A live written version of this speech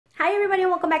Hi everybody and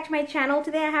welcome back to my channel.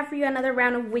 Today I have for you another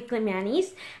round of weekly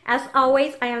manis. As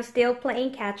always, I am still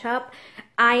playing catch up.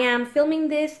 I am filming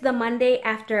this the Monday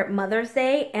after Mother's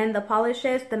Day, and the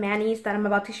polishes, the manis that I'm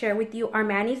about to share with you are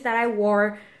manis that I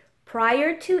wore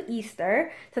prior to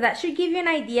Easter. So that should give you an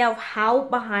idea of how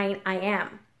behind I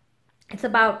am. It's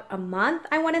about a month,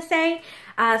 I want to say.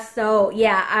 So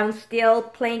yeah, I'm still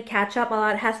playing catch up. A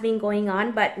lot has been going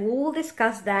on, but we'll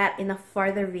discuss that in a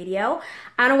further video.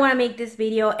 I don't want to make this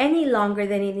video any longer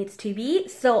than it needs to be.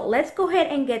 So let's go ahead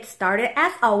and get started.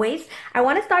 As always, I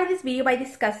want to start this video by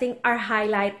discussing our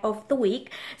highlight of the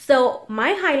week. So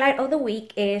my highlight of the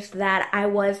week is that I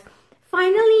was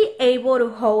finally able to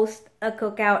host a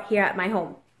cookout here at my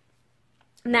home.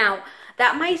 Now,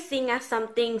 that might seem as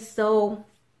something so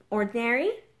ordinary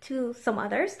to some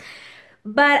others,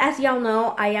 but as y'all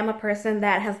know, I am a person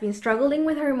that has been struggling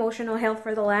with her emotional health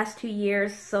for the last 2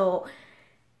 years. So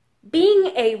being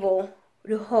able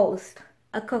to host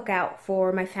a cookout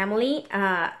for my family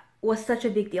was such a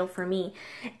big deal for me,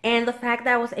 and the fact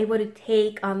that I was able to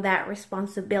take on that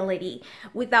responsibility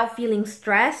without feeling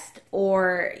stressed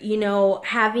or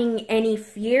having any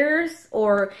fears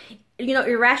or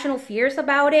irrational fears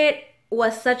about it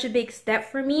was such a big step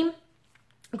for me.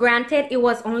 Granted, it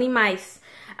was only my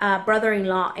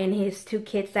brother-in-law and his 2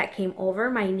 kids that came over,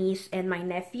 my niece and my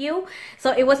nephew.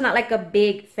 So it was not like a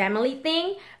big family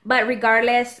thing. But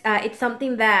regardless, it's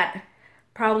something that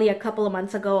probably a couple of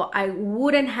months ago I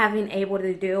wouldn't have been able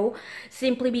to do,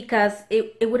 simply because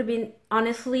it would have been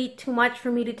honestly too much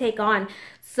for me to take on.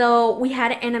 So we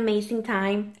had an amazing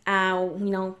time.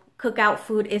 Cookout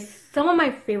food is some of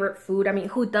my favorite food. I mean,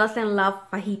 who doesn't love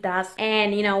fajitas?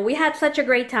 And we had such a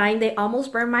great time. They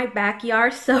almost burned my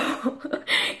backyard, so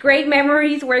great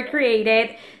memories were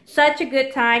created. Such a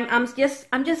good time. I'm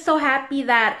just so happy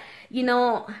that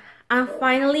I'm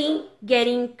finally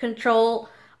getting control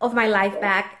of my life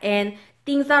back, and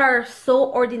things that are so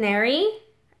ordinary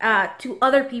to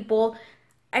other people,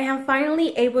 I am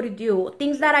finally able to do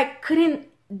things that I couldn't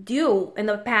do in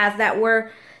the past that were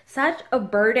such a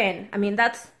burden. I mean,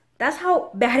 that's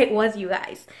how bad it was, you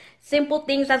guys. Simple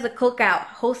things as a cookout,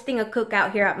 hosting a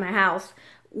cookout here at my house,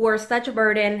 were such a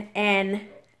burden. And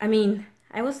I mean,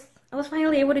 I was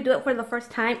finally able to do it for the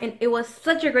first time, and it was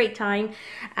such a great time.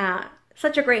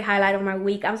 Such a great highlight of my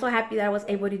week. I'm so happy that I was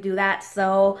able to do that.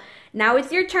 So now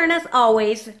it's your turn. As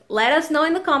always, let us know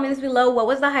in the comments below what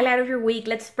was the highlight of your week.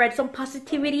 Let's spread some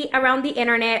positivity around the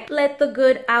internet. Let the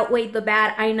good outweigh the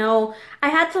bad. I know I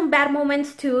had some bad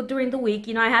moments too during the week.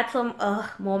 I had some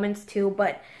moments too,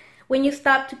 but when you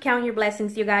stop to count your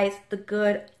blessings, you guys, the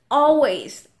good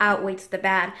always outweighs the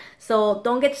bad. So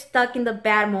don't get stuck in the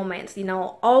bad moments.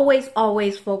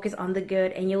 Always focus on the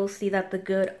good, and you'll see that the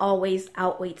good always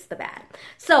outweighs the bad.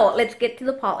 So let's get to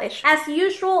the polish. As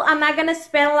usual, I'm not gonna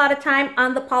spend a lot of time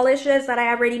on the polishes that I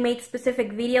already made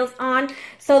specific videos on.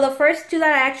 So the first 2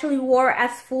 that I actually wore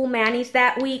as full manis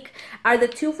that week are the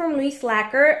 2 from Louise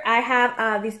Lacquer. I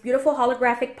have this beautiful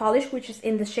holographic polish, which is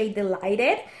in the shade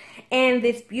Delighted, and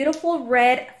this beautiful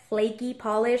red flaky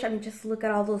polish. I mean, just look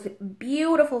at all those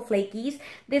beautiful flakies.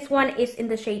 This one is in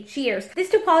the shade Cheers. These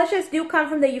 2 polishes do come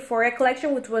from the Euphoria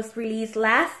collection, which was released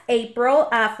last April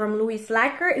from Louise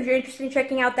Lacquer. If you're interested in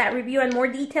checking out that review and more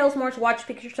details, more swatch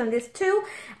pictures on this too,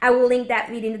 I will link that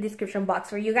video in the description box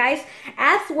for you guys,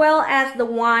 as well as the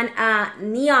one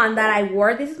neon that I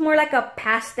wore. This is more like a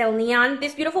pastel neon.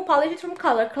 This beautiful polish is from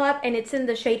Color Club, and it's in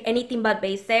the shade Anything But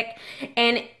Basic,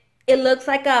 and it looks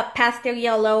like a pastel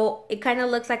yellow. It kind of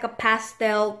looks like a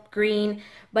pastel green,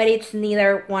 but it's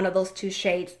neither one of those 2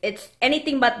 shades. It's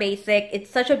Anything But Basic. It's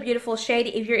such a beautiful shade.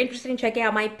 If you're interested in checking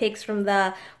out my pics from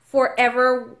the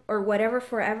Forever or whatever,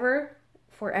 Forever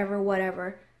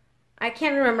whatever, I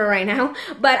can't remember right now,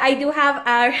 but I do have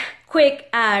a quick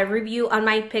review on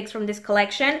my pics from this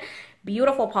collection.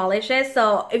 Beautiful polishes.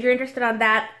 So if you're interested on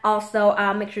that, also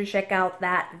make sure to check out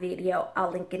that video. I'll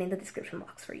link it in the description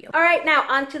box for you. All right, now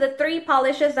on to the 3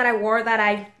 polishes that I wore that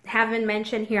I haven't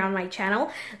mentioned here on my channel.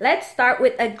 Let's start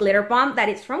with a glitter bomb that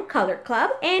is from Color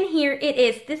Club, and here it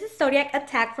is. This is Zodiac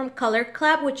Attack from Color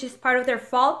Club, which is part of their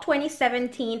Fall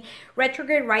 2017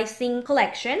 Retrograde Rising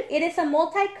collection. It is a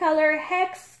multicolor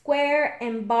hex, square,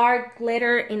 and bar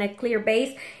glitter in a clear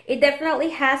base. It definitely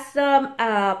has some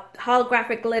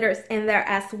holographic glitters in there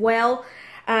as well.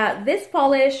 This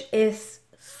polish is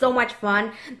so much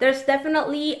fun. There's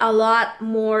definitely a lot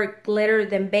more glitter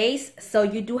than base, so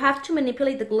you do have to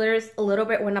manipulate the glitters a little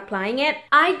bit when applying it.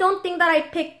 I don't think that I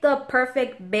picked the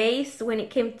perfect base when it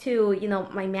came to,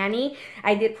 my mani.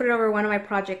 I did put it over one of my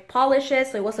project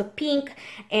polishes, so it was a pink,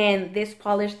 and this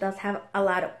polish does have a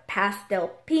lot of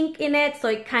pastel pink in it, so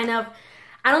it kind of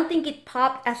I don't think it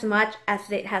popped as much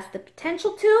as it has the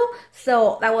potential to,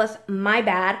 so that was my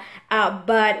bad.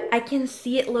 But I can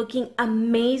see it looking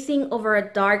amazing over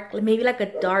a dark, maybe like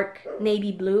a dark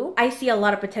navy blue. I see a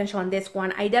lot of potential on this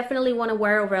one. I definitely want to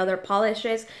wear over other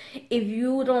polishes. If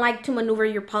you don't like to maneuver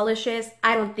your polishes,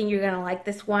 I don't think you're gonna like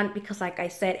this one, because like I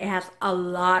said, it has a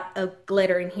lot of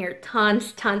glitter in here.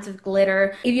 Tons of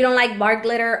glitter. If you don't like bar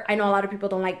glitter, I know a lot of people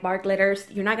don't like bar glitters,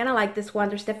 you're not gonna like this one.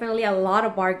 There's definitely a lot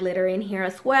of bar glitter in here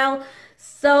as well.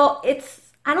 So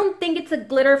I don't think it's a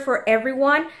glitter for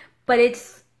everyone, but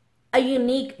it's a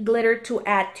unique glitter to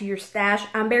add to your stash.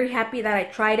 I'm very happy that I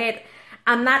tried it.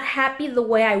 I'm not happy the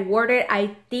way I wore it.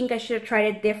 I think I should have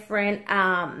tried a different,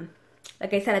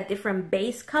 like I said, a different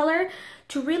base color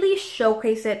to really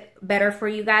showcase it better for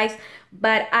you guys.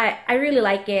 But I really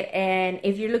like it, and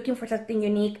if you're looking for something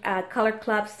unique, Color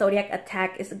Club Zodiac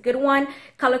Attack is a good one.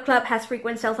 Color Club has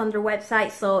frequent sales on their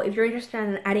website, so if you're interested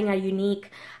in adding a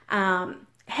unique,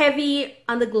 heavy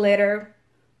on the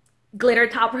glitter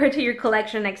topper to your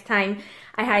collection next time,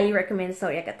 I highly recommend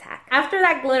Zodiac Attack. After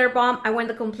that glitter bomb, I went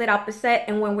the complete opposite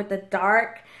and went with the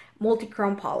dark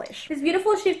multi-chrome polish. This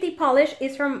beautiful shifty polish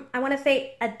is from, I want to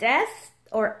say, Adesse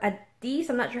or Adesse,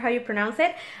 I'm not sure how you pronounce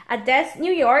it, Adesse,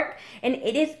 New York, and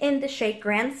it is in the shade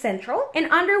Grand Central.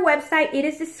 And on their website, it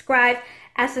is described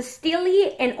as a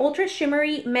steely and ultra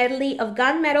shimmery medley of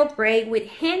gunmetal gray with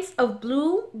hints of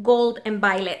blue, gold, and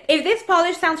violet. If this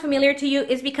polish sounds familiar to you,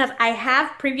 it's because I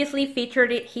have previously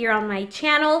featured it here on my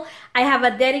channel. I have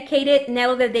a dedicated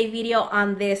nail of the day video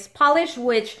on this polish,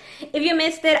 which if you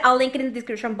missed it, I'll link it in the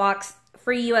description box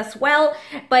for you as well.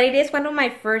 But it is one of my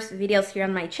first videos here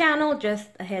on my channel, just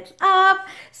a heads up.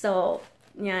 So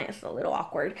yeah, it's a little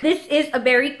awkward. This is a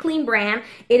very clean brand.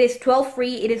 It is 12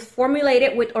 free. It is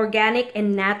formulated with organic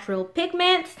and natural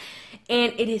pigments,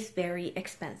 and it is very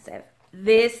expensive.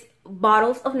 This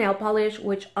bottles of nail polish,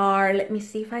 which are, let me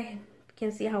see if I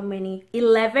can see how many,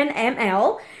 11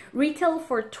 ml, retail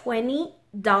for $20,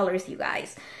 you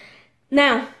guys.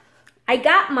 Now, I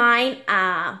got mine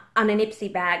on an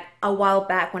Ipsy bag a while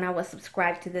back when I was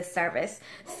subscribed to this service.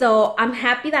 So I'm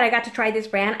happy that I got to try this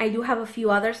brand. I do have a few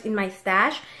others in my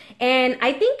stash, and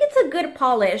I think it's a good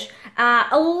polish.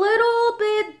 A little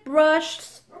bit brush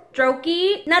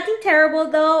strokey, nothing terrible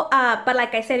though, but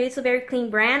like I said, it's a very clean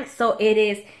brand. So it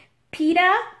is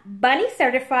PETA, Bunny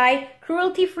certified,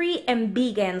 cruelty free, and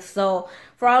vegan. So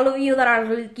for all of you that are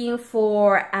looking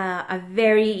for a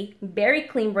very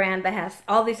clean brand that has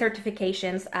all these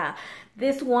certifications,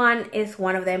 this one is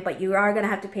one of them, but you are gonna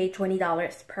have to pay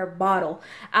 $20 per bottle.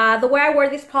 The way I wear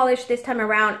this polish this time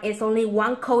around is only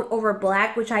one coat over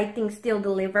black, which I think still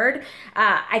delivered.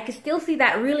 I can still see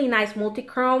that really nice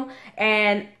multi-chrome,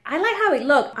 and I like how it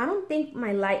looked. I don't think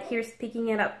my light here is picking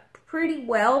it up pretty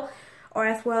well, or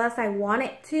as well as I want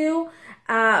it to,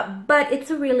 but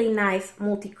it's a really nice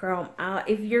multi-chrome.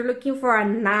 If you're looking for a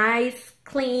nice,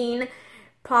 clean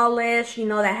polish, you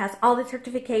know, that has all the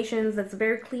certifications, that's a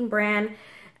very clean brand,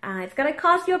 it's gonna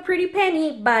cost you a pretty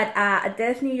penny, but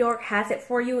Adesse New York has it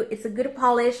for you. It's a good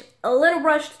polish, a little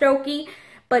brush strokey,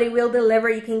 but it will deliver.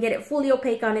 You can get it fully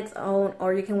opaque on its own,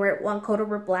 or you can wear it one coat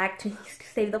over black to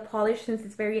save the polish since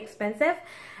it's very expensive.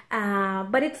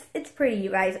 But it's pretty,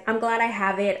 you guys. I'm glad I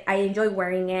have it. I enjoy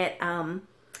wearing it.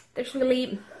 There's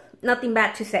really nothing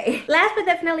bad to say. Last but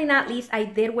definitely not least, I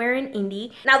did wear an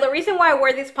Indie. Now, the reason why I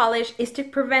wear this polish is to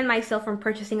prevent myself from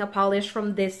purchasing a polish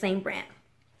from this same brand.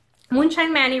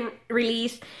 Moonshine Manny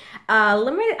released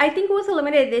I think it was a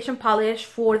limited edition polish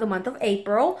for the month of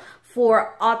April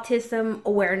for Autism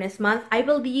Awareness Month. I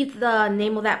believe the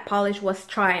name of that polish was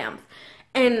Triumph.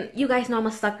 And you guys know I'm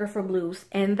a sucker for blues,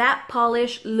 and that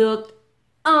polish looked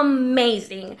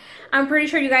amazing. I'm pretty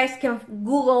sure you guys can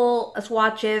Google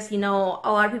swatches. You know,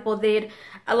 a lot of people did.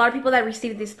 A lot of people that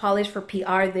received this polish for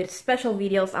PR did special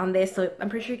videos on this, so I'm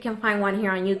pretty sure you can find one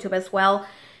here on YouTube as well.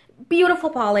 Beautiful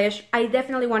polish. I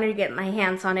definitely wanted to get my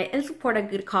hands on it and support a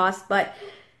good cause, but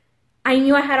I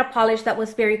knew I had a polish that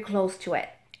was very close to it,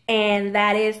 and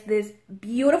that is this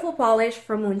beautiful polish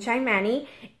from Moonshine Manny.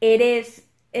 It is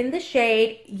in the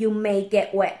shade You May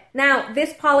Get Wet. Now,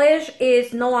 this polish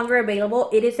is no longer available.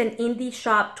 It is an Indie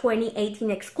Shop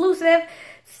 2018 exclusive.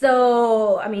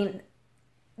 So, I mean,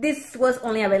 this was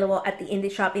only available at the Indie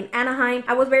Shop in Anaheim.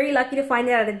 I was very lucky to find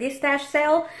it at a distash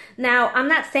sale. Now, I'm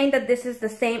not saying that this is the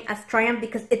same as Triumph,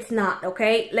 because it's not,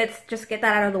 okay? Let's just get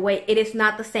that out of the way. It is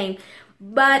not the same.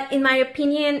 But in my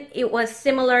opinion, it was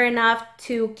similar enough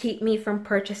to keep me from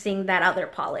purchasing that other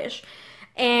polish.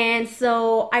 And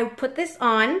so I put this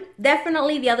on.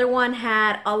 Definitely the other one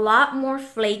had a lot more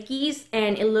flakies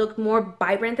and it looked more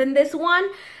vibrant than this one,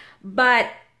 but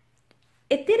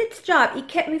it did its job. It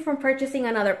kept me from purchasing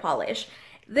another polish.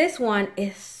 This one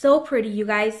is so pretty, you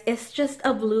guys. It's just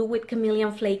a blue with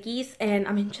chameleon flakies, and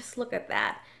I mean, just look at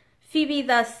that. Phoebe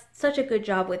does such a good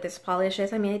job with these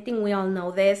polishes. I mean, I think we all know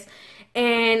this.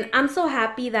 And I'm so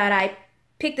happy that I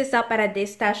picked this up at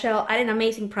Adesse at an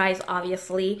amazing price,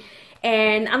 obviously.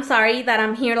 And I'm sorry that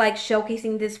I'm here like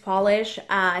showcasing this polish,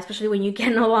 especially when you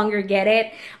can no longer get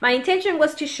it. My intention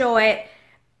was to show it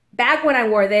back when I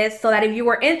wore this, so that if you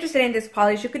were interested in this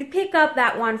polish, you could pick up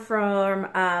that one from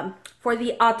for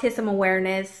the autism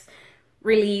awareness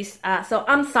release. So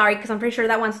I'm sorry, because I'm pretty sure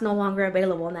that one's no longer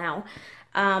available now.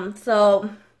 So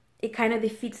it kind of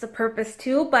defeats the purpose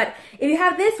too. But if you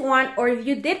have this one, or if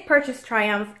you did purchase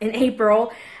Triumph in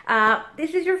April,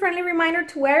 this is your friendly reminder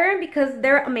to wear them because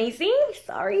they're amazing.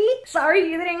 Sorry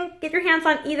you didn't get your hands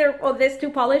on either of these two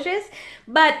polishes.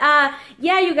 But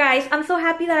yeah, you guys, I'm so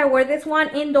happy that I wore this one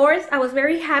indoors. I was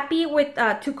very happy with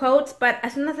 2 coats, but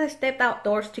as soon as I stepped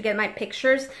outdoors to get my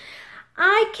pictures,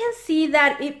 I can see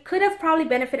that it could have probably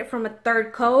benefited from a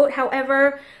 3rd coat.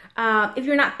 However, if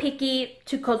you're not picky,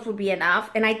 2 coats would be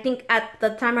enough. And I think at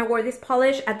the time I wore this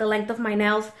polish, at the length of my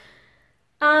nails,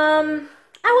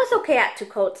 I was okay at 2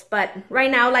 coats. But right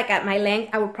now, like at my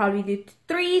length, I would probably do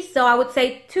 3. So I would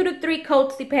say 2 to 3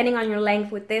 coats depending on your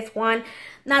length with this one.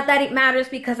 Not that it matters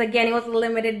because, again, it was a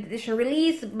limited edition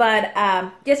release. But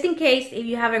just in case, if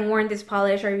you haven't worn this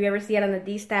polish or if you ever see it on the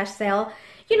D-Stash sale,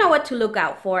 you know what to look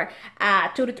out for.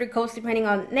 2 to 3 coats depending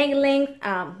on nail length.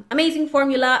 Amazing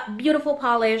formula, beautiful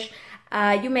polish.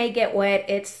 You may get wet.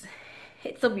 It's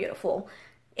so beautiful.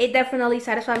 It definitely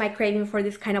satisfied my craving for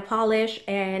this kind of polish,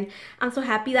 and I'm so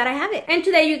happy that I have it. And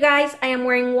today, you guys, I am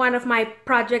wearing one of my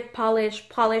Project Polish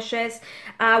polishes,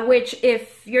 which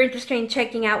if you're interested in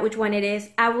checking out which one it is,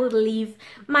 I will leave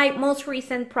my most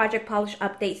recent Project Polish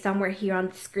update somewhere here on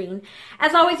the screen.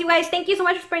 As always, you guys, thank you so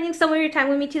much for spending some of your time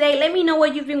with me today. Let me know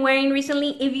what you've been wearing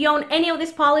recently. If you own any of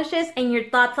these polishes and your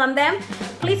thoughts on them,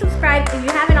 please subscribe if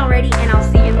you haven't already, and I'll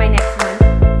see you in my next one.